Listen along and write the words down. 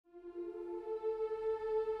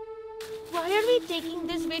Why are we taking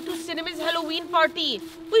this way to Cinnamon's Halloween party?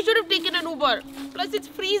 We should have taken an Uber. Plus, it's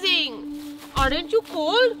freezing. Aren't you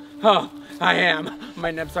cold? Oh, I am.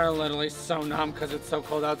 My nips are literally so numb because it's so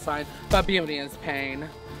cold outside. But beauty is pain.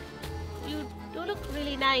 You do look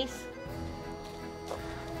really nice.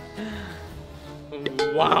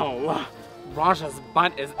 Wow. Raja's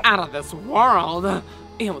butt is out of this world.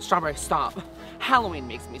 Ew, Strawberry, stop. Halloween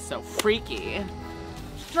makes me so freaky.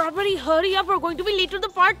 Strawberry, hurry up. We're going to be late to the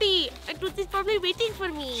party. And Tootsie's probably waiting for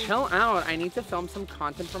me. Chill out. I need to film some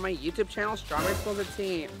content for my YouTube channel, Strawberry Spills the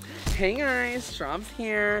Tea. Hey guys, Straw's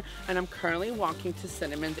here. And I'm currently walking to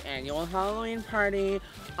Cinnamon's annual Halloween party.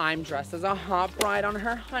 I'm dressed as a hot bride on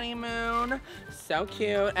her honeymoon. So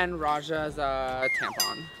cute. And Raja's a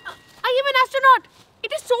tampon. I am an astronaut.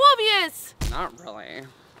 It is so obvious. Not really.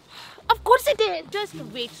 Of course it is. Just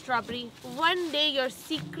wait, Strawberry. One day your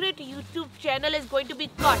secret YouTube channel is going to be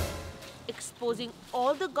caught. Exposing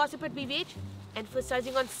all the gossip at BVH,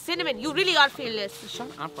 emphasizing on Cinnamon. You really are fearless.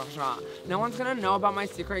 Shut up, Raja. No one's gonna know about my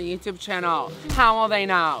secret YouTube channel. How will they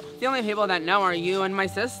know? The only people that know are you and my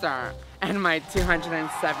sister. And my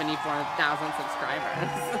 274,000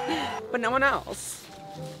 subscribers. But no one else.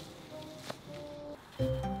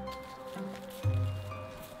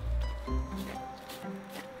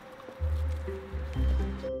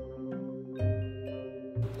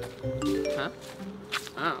 Huh?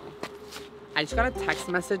 Oh. I just got a text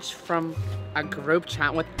message from a group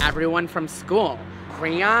chat with everyone from school.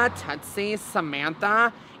 Riya, Tootsie,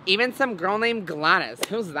 Samantha, even some girl named Gladys.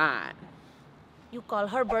 Who's that? You call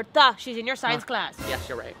her Bertha. She's in your science class. Yes,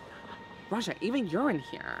 you're right. Raja, even you're in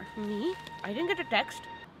here. Me? I didn't get a text.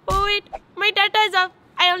 Oh wait, my data is up.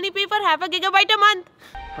 I only pay for half a gigabyte a month.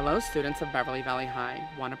 Hello, students of Beverly Valley High.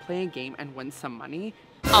 Want to play a game and win some money?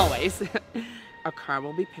 Always. A car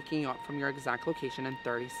will be picking you up from your exact location in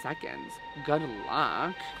 30 seconds. Good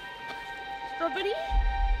luck. Strawberry?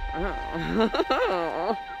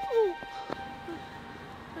 Oh.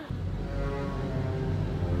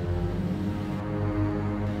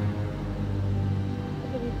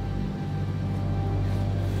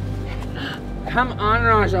 Come on,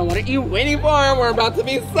 Raja. What are you waiting for? We're about to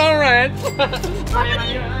be so rich.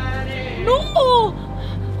 No!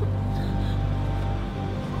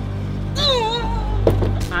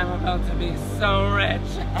 I'm about to be so rich.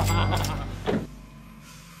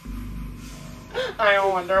 I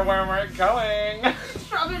wonder where we're going.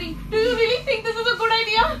 Strawberry, do you really think this is a good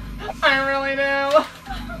idea? I really do.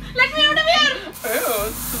 Let me out of here!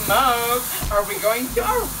 Ooh, smoke. Are we going to a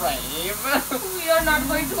rave? We are not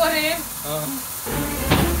going to a rave.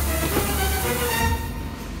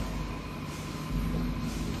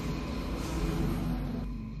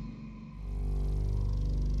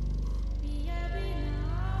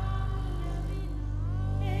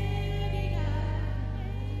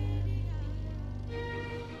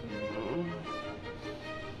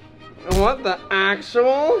 What the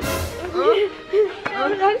actual?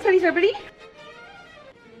 I'm sorry, Strawberry.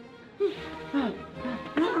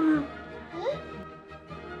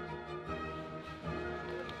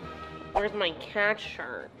 Where's my cat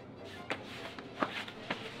shirt?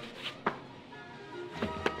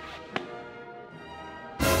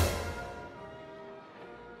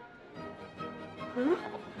 Huh?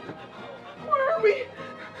 Where are we?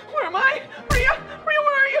 Where am I? Riya, where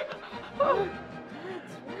are you? Oh.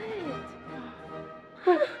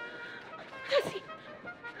 Tootsie,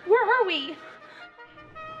 where are we?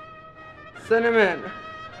 Cinnamon,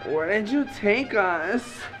 where did you take us?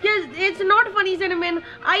 Yes, it's not funny, Cinnamon.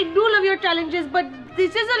 I do love your challenges, but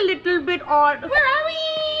this is a little bit odd. Where are we?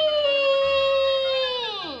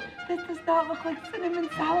 This does not look like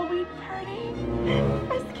Cinnamon's Halloween party.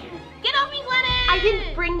 I'm scared. Get off me, Glennon! I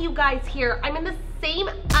didn't bring you guys here. I'm in the same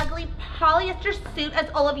ugly polyester suit as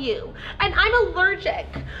all of you. And I'm allergic.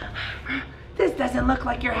 This doesn't look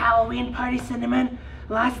like your Halloween party, Cinnamon.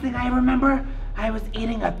 Last thing I remember, I was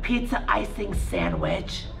eating a pizza icing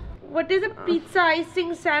sandwich. What is a pizza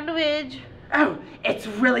icing sandwich? Oh, it's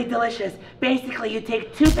really delicious. Basically, you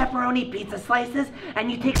take 2 pepperoni pizza slices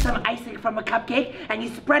and you take some icing from a cupcake and you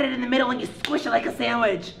spread it in the middle and you squish it like a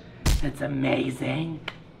sandwich. It's amazing.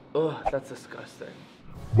 Ugh, that's disgusting.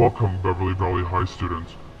 Welcome, Beverly Valley High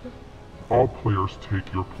students. All players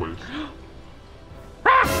take your place.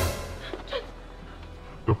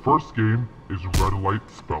 The first game is Red Light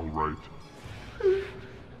Spell Right.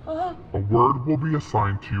 A word will be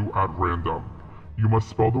assigned to you at random. You must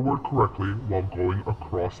spell the word correctly while going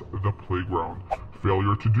across the playground.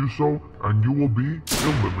 Failure to do so, and you will be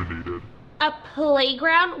eliminated. A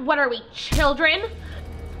playground? What are we, children?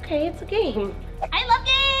 Okay, it's a game. I love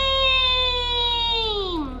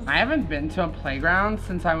games! I haven't been to a playground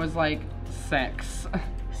since I was like 6.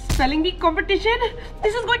 Spelling bee competition?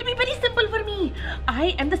 This is going to be very simple for me.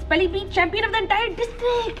 I am the spelling bee champion of the entire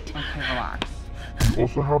district. Okay, relax. You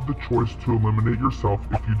also have the choice to eliminate yourself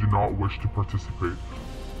if you do not wish to participate.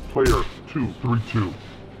 Player 232,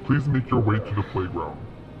 please make your way to the playground.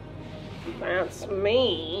 That's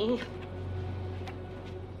me.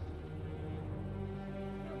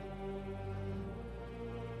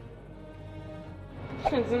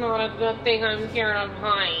 It's not a good thing I'm scared of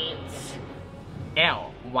heights.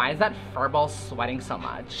 Ew, why is that furball sweating so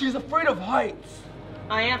much? She's afraid of heights.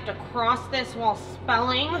 I have to cross this while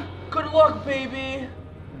spelling? Good luck, baby.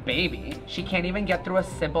 Baby, she can't even get through a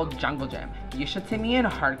simple jungle gym. You should see me in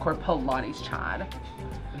hardcore Pilates, Chad.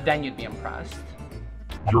 Then you'd be impressed.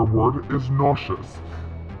 Your word is nauseous.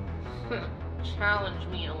 Challenge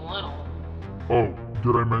me a little. Oh,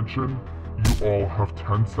 did I mention? You all have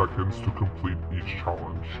 10 seconds to complete each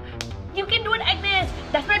challenge. You can do it, Agnes!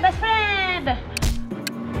 That's my best friend!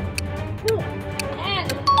 Ooh.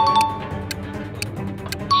 And...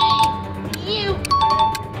 Hey, you!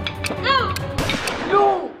 Oh!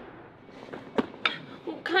 No!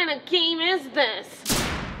 What kind of game is this?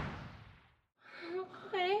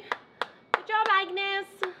 Okay. Good job, Agnes.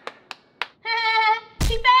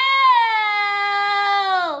 She fell!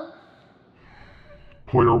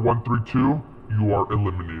 Player 132, you are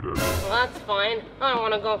eliminated. Well, that's fine. I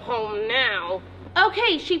want to go home now.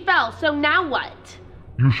 Okay, she fell, so now what?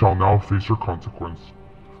 You shall now face your consequence.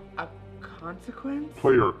 A consequence?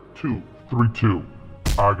 Player 232,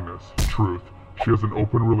 Agnes, truth. She has an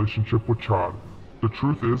open relationship with Chad. The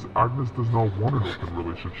truth is, Agnes does not want an open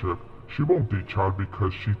relationship. She won't date Chad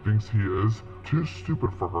because she thinks he is too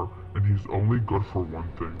stupid for her, and he's only good for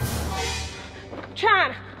one thing.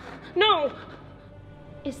 Chad! No!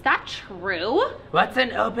 Is that true? What's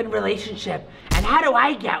an open relationship? And how do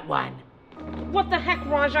I get one? What the heck,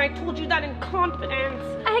 Raja? I told you that in confidence.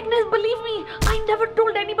 Agnes, believe me, I never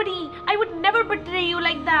told anybody. I would never betray you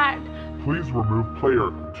like that. Please remove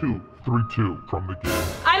player 232 from the game.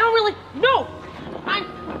 I don't really... No!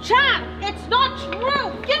 Chad, it's not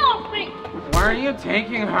true! Get off me! Where are you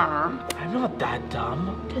taking her? I'm not that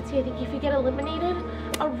dumb. Tootsie, I think if you get eliminated,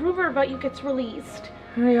 a rumor about you gets released.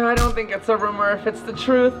 Yeah, I don't think it's a rumor if it's the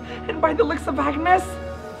truth. And by the looks of Agnes,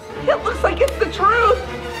 it looks like it's the truth.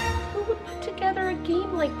 Who would put together a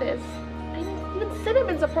game like this? I mean, even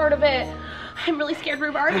Cinnamon's a part of it. I'm really scared,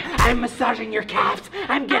 Rhubarb. I'm massaging your calves.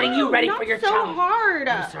 I'm getting you ready for your not so challenge. hard.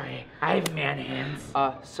 I'm sorry. I have man hands.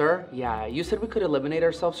 Sir? Yeah, you said we could eliminate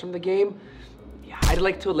ourselves from the game? Yeah, I'd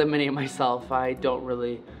like to eliminate myself. I don't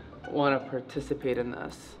really want to participate in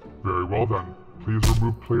this. Very well then. Please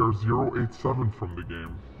remove player 087 from the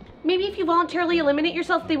game. Maybe if you voluntarily eliminate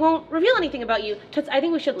yourself, they won't reveal anything about you. Toots, I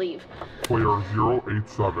think we should leave. Player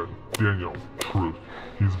 087, Daniel, truth.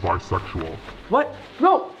 He's bisexual. What?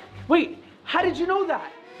 No! Wait, how did you know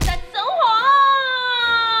that? That's so hot!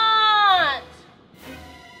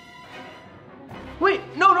 Wait,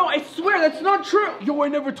 no, I swear that's not true! Yo, I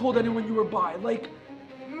never told anyone you were bi. Like,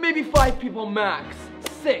 maybe 5 people max.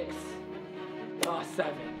 6. Oh,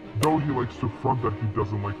 7. Though he likes to front that he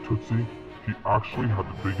doesn't like Tootsie, he actually had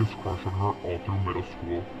the biggest crush on her all through middle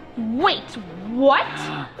school. Wait, what?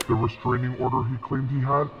 The restraining order he claimed he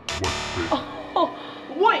had was fake. Oh,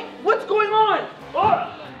 wait, what's going on?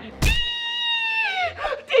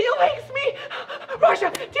 Daniel likes me!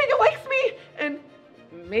 Rasha, Daniel likes me! And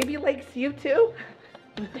maybe likes you too?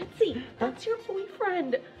 Betsy, that's your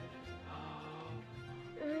boyfriend.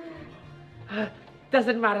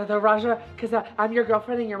 Doesn't matter though, Raja, because I'm your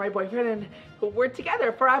girlfriend and you're my boyfriend and we're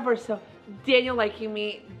together forever, so Daniel liking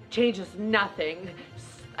me changes nothing.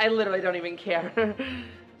 I literally don't even care.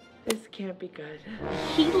 This can't be good.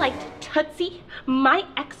 He liked Tootsie? My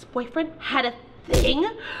ex-boyfriend had a thing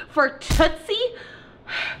for Tootsie?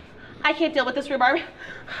 I can't deal with this, Rhubarb.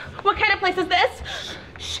 What kind of place is this?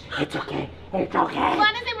 Shh, it's okay. It's okay.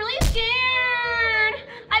 Gladys, I'm really scared.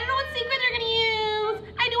 I don't know what secret they're gonna use.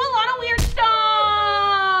 I do a lot of weird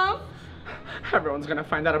stuff. Everyone's gonna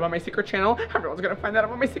find out about my secret channel. Everyone's gonna find out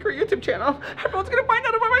about my secret YouTube channel. Everyone's gonna find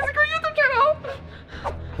out about my secret YouTube channel.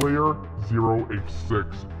 Player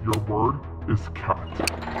 086, your word is cat.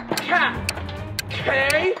 Cat!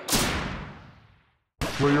 K?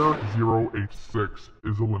 Player 086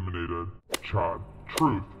 is eliminated. Chad,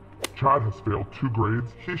 truth. Chad has failed 2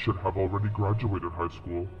 grades. He should have already graduated high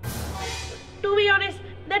school. To be honest,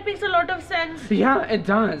 that makes a lot of sense. Yeah, it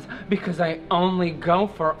does, because I only go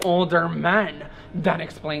for older men. That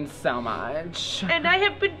explains so much. And I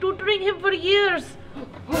have been tutoring him for years.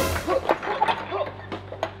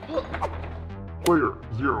 Player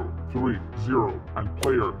 30 and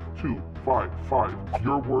player 255.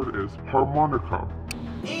 Your word is harmonica.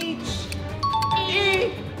 H-E-R-M-O-N.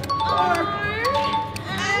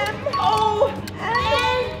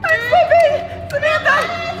 I'm slipping! Samantha!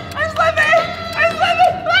 I'm slipping! I'm slipping!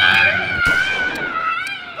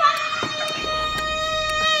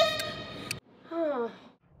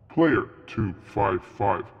 Player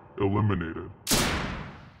 255 eliminated.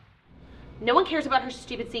 No one cares about her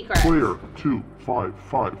stupid secrets. Player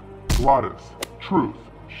 255, Gladys. Truth.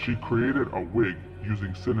 She created a wig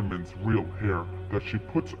using Cinnamon's real hair that she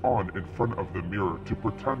puts on in front of the mirror to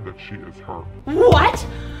pretend that she is her. What?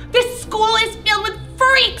 This school is filled with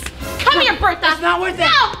freaks! Come here, Bertha! It's not worth it!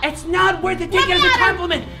 No! It's not worth it! Take it as a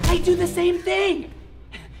compliment! I do the same thing!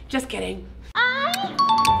 Just kidding.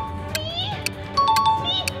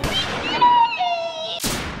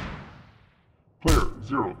 Player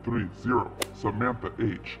 030, Samantha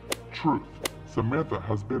H. Truth. Samantha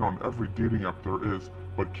has been on every dating app there is,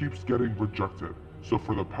 but keeps getting rejected. So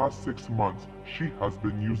for the past 6 months, she has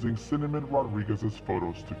been using Cinnamon Rodriguez's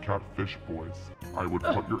photos to catfish boys. I would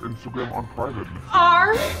put your Instagram on private.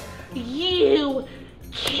 Are you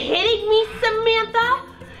kidding me, Samantha?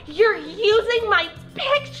 You're using my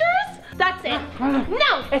pictures? That's it.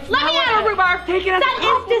 No! It's Let not me out, worth it. Rhubarb! Take it as a That is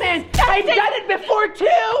compliment! I've disgusting. done it before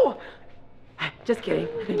too! Just kidding.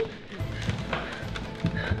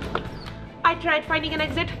 I tried finding an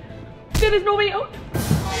exit. There is no way out.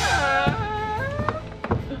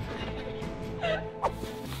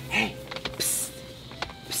 Hey, psst,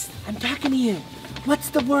 psst, I'm talking to you. What's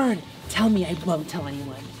the word? Tell me, I won't tell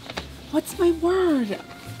anyone. What's my word?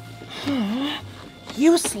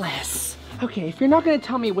 Useless. Okay, if you're not gonna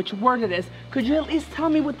tell me which word it is, could you at least tell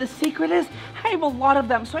me what the secret is? I have a lot of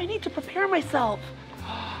them, so I need to prepare myself.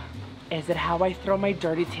 Is it how I throw my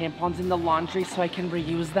dirty tampons in the laundry so I can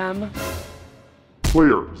reuse them?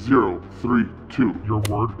 Player 032, your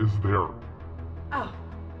word is there. Oh,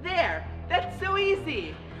 there. That's so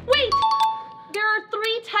easy. Wait! There are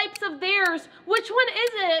 3 types of theirs. Which one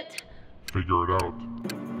is it? Figure it out.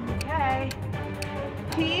 Okay.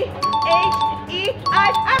 T-H-E-I-M.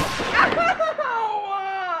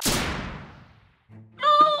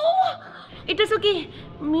 Oh! It is okay.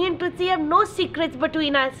 Me and Tootsie have no secrets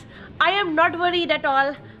between us. I am not worried at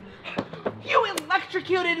all. You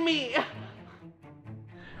electrocuted me.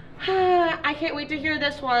 I can't wait to hear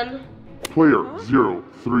this one. Player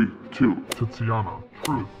 032, Tatiana.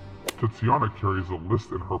 Truth. Tatiana carries a list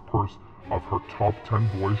in her purse of her top 10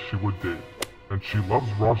 boys she would date. And she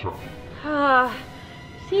loves Raja,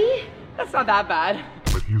 See? That's not that bad.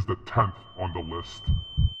 but he's the 10th on the list.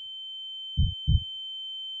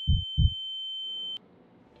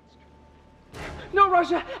 No,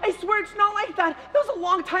 Raja, I swear it's not like that. That was a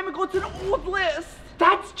long time ago. It's an old list.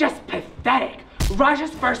 That's just pathetic.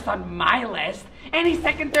 Raja's first on my list, and he's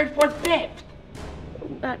second, third, fourth, fifth.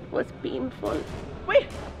 That was painful. Wait,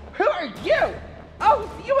 who are you? Oh,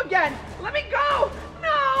 it's you again. Let me go.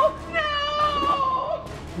 No, no.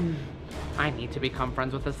 I need to become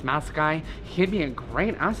friends with this mask guy. He'd be a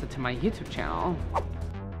great asset to my YouTube channel.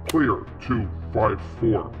 Player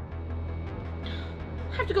 254,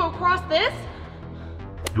 I have to go across this?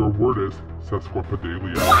 your word is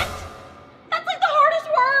sesquipedalia. What? That's like the hardest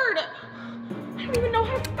word. I don't even know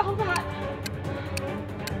how to spell that.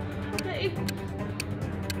 Okay.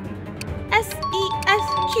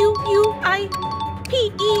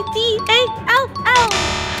 S-E-S-Q-U-I-P-E-D-A-L-L.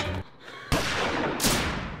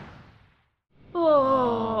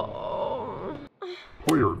 Oh.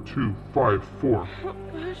 Player 254,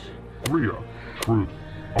 Riya. Truth.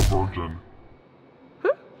 A virgin.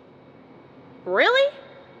 Really?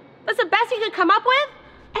 That's the best you could come up with?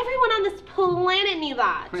 Everyone on this planet knew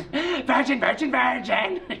that. Virgin, virgin,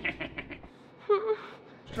 virgin.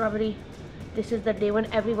 Strawberry, this is the day when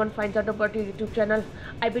everyone finds out about your YouTube channel.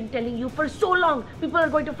 I've been telling you for so long. People are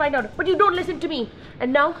going to find out, but you don't listen to me.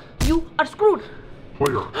 And now, you are screwed.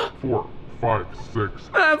 Player 456,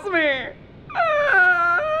 That's me.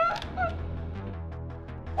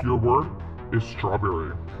 your word is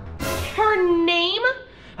strawberry. Her name?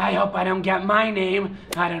 I hope I don't get my name.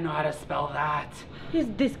 I don't know how to spell that. Is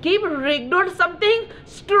this game rigged or something?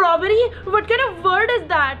 Strawberry? What kind of word is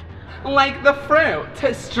that? Like the fruit.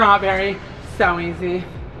 Strawberry. So easy.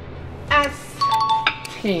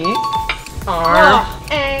 S-T-R-A-W.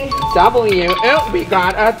 Oh, we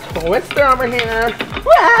got a twister over here.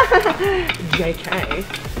 J-K.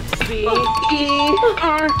 C-E-R-R-Y.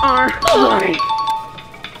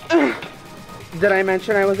 Did I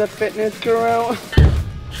mention I was a fitness guru?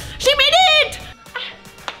 She made it!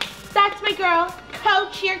 That's my girl,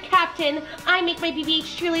 co-cheer captain. I make my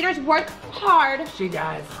BBH cheerleaders work hard. She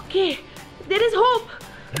does. Okay, there is hope.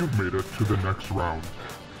 You've made it to the next round.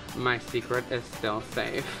 My secret is still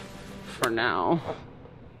safe. For now.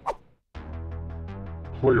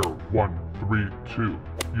 Player 132.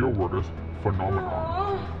 Your word is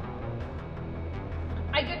phenomenon.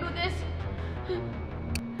 I can do this.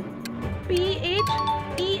 P-H-E-N-O-M-E-N-O-M.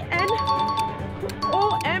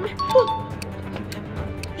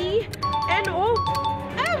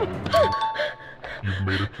 You've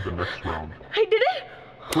made it to the next round. I did it.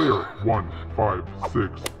 Player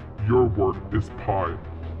 156. Your word is pie.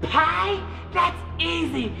 Pie? That's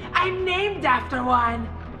easy. I'm named after one.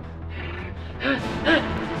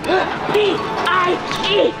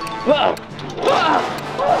 P-I-E.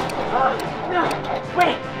 No,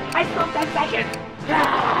 wait. I still have 10 seconds.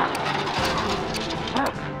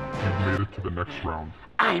 You've made it to the next round.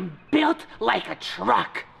 I'm built like a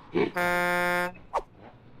truck.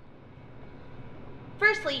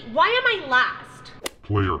 Firstly, why am I last?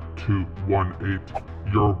 Player 218.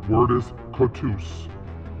 Your word is cotus.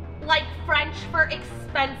 Like French for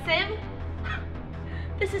expensive?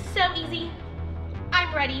 This is so easy.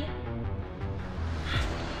 I'm ready.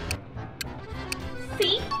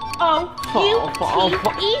 C-O-U-T-E-U-S-E.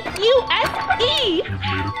 You've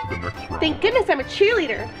made it to the next round. Thank goodness I'm a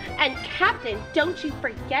cheerleader. And captain, don't you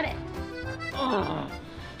forget it.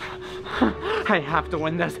 I have to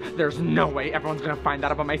win this. There's no way everyone's gonna find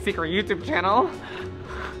out about my secret YouTube channel.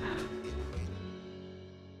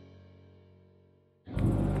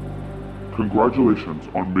 Congratulations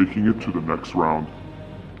on making it to the next round.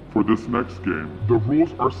 For this next game, the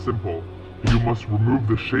rules are simple. You must remove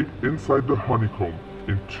the shape inside the honeycomb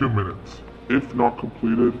in 2 minutes. If not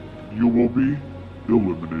completed, you will be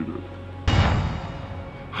eliminated.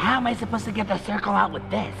 How am I supposed to get the circle out with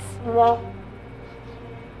this?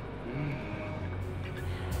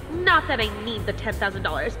 Not that I need the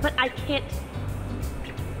 $10,000, but I can't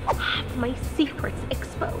have my secrets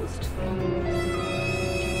exposed.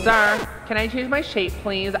 Sir, can I change my shape,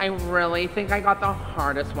 please? I really think I got the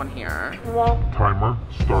hardest one here. Timer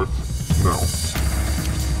starts now.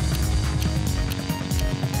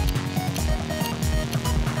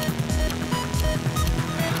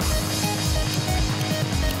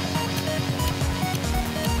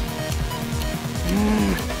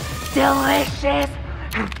 Delicious!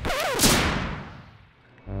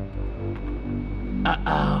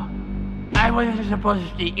 Uh-oh. I wasn't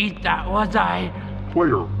supposed to eat that, was I?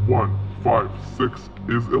 Player 156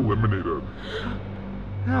 is eliminated.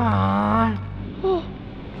 Aww.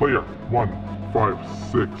 Player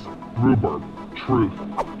 156, Rhubarb, Truth,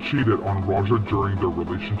 cheated on Raja during their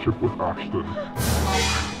relationship with Ashton.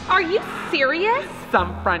 Are you serious?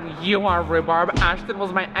 Some friend, you are Rhubarb. Ashton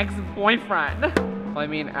was my ex-boyfriend. Well, I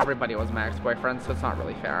mean, everybody was my ex-boyfriend, so it's not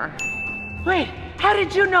really fair. Wait, how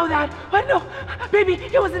did you know that? What? No, baby,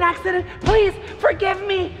 it was an accident. Please, forgive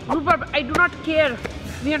me. Rhubarb, I do not care.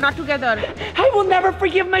 We are not together. I will never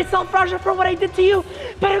forgive myself, Raja, for what I did to you.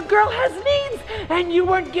 But a girl has needs, and you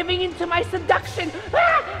weren't giving in to my seduction.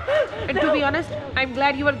 And to be honest, I'm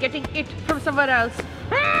glad you are getting it from somewhere else.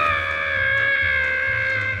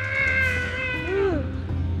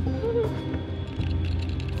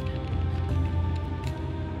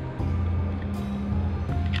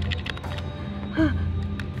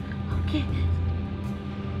 Okay.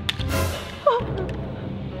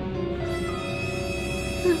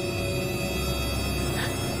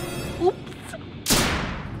 Oops.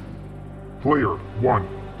 Player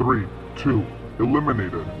 132,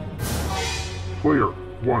 eliminated. Player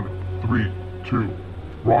 132,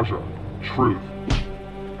 Raja, Truth,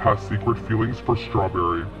 has secret feelings for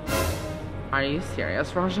Strawberry. Are you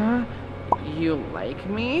serious, Raja? You like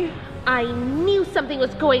me? I knew something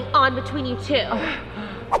was going on between you two.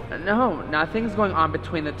 No, nothing's going on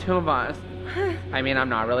between the two of us. I mean, I'm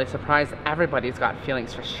not really surprised. Everybody's got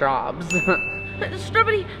feelings for Straubs.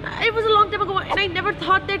 Strawberry, it was a long time ago and I never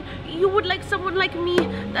thought that you would like someone like me.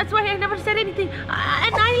 That's why I never said anything. And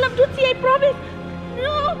I love Tootsie, I promise.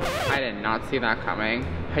 No. I did not see that coming.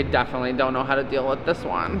 I definitely don't know how to deal with this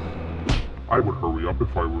one. I would hurry up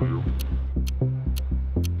if I were you.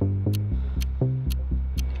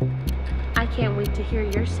 I can't wait to hear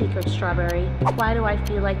your secret, Strawberry. Why do I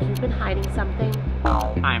feel like you've been hiding something?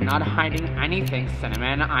 I'm not hiding anything,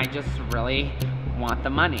 Cinnamon. I just really want the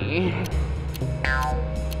money.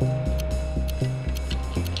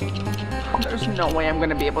 There's no way I'm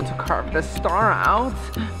gonna be able to carve this star out.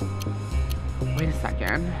 Wait a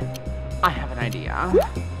second. I have an idea.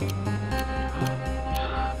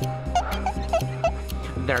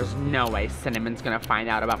 There's no way Cinnamon's gonna find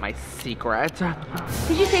out about my secret.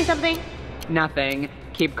 Did you say something? Nothing.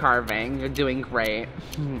 Keep carving. You're doing great.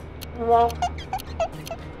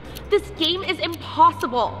 This game is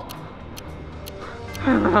impossible.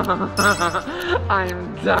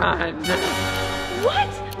 I'm done. What?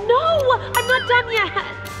 No, I'm not done yet.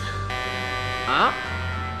 Oh,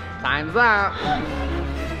 time's up.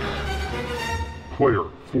 Player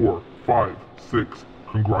 4, 5, 6,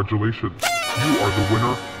 congratulations. You are the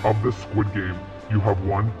winner of the Squid Game. You have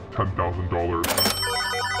won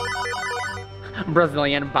 $10,000.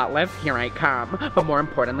 Brazilian butt lift, here I come. But more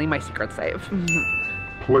importantly, my secret's safe.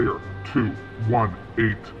 Player 2, 1,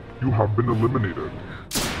 8, you have been eliminated.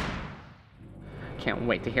 Can't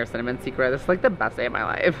wait to hear Cinnamon's secret. This is like the best day of my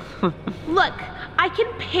life. Look, I can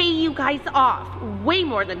pay you guys off way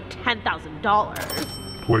more than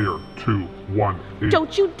 $10,000. Player 2, 1, 8.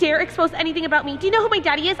 Don't you dare expose anything about me. Do you know who my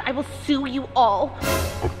daddy is? I will sue you all.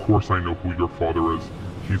 Of course I know who your father is.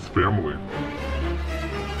 He's family.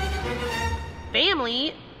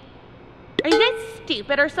 Family? Are you guys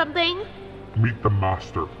stupid or something? Meet the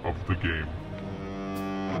master of the game.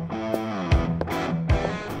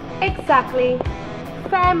 Exactly.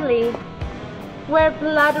 Family. We're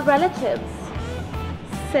blood relatives.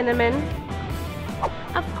 Cinnamon.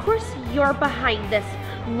 Of course you're behind this,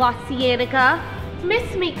 La Cienega.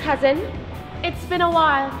 Miss me, cousin. It's been a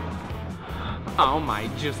while. Oh my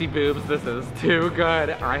juicy boobs, this is too good.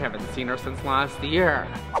 I haven't seen her since last year.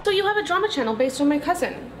 So you have a drama channel based on my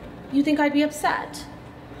cousin. You think I'd be upset?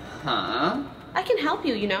 Huh? I can help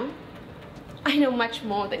you, you know. I know much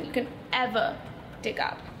more than you can ever dig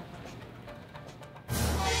up.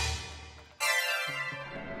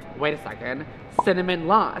 Wait a second. Cinnamon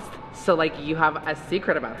lost. So like you have a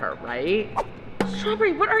secret about her, right?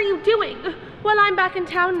 Strawberry, what are you doing? Well, I'm back in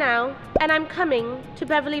town now, and I'm coming to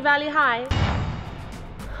Beverly Valley High.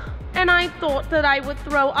 And I thought that I would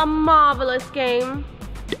throw a marvelous game,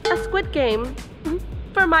 a Squid Game,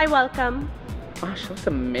 for my welcome. Oh, she looks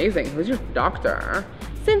amazing. Who's your doctor?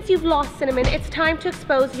 Since you've lost, Cinnamon, it's time to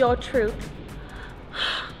expose your truth.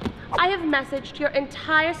 I have messaged your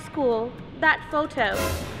entire school that photo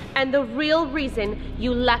and the real reason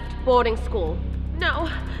you left boarding school. No,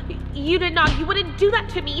 you did not. You wouldn't do that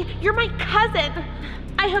to me. You're my cousin.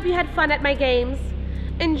 I hope you had fun at my games.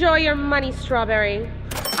 Enjoy your money, Strawberry.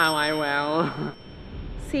 Oh, I will.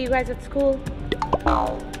 See you guys at school.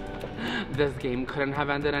 This game couldn't have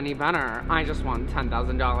ended any better. I just won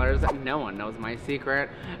 $10,000. No one knows my secret.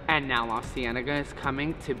 And now La Cienega is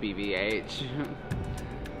coming to BVH.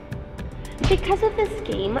 Because of this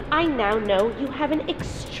game, I now know you have an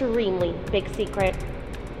extremely big secret.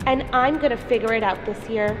 And I'm gonna figure it out this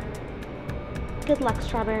year. Good luck,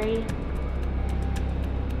 Strawberry.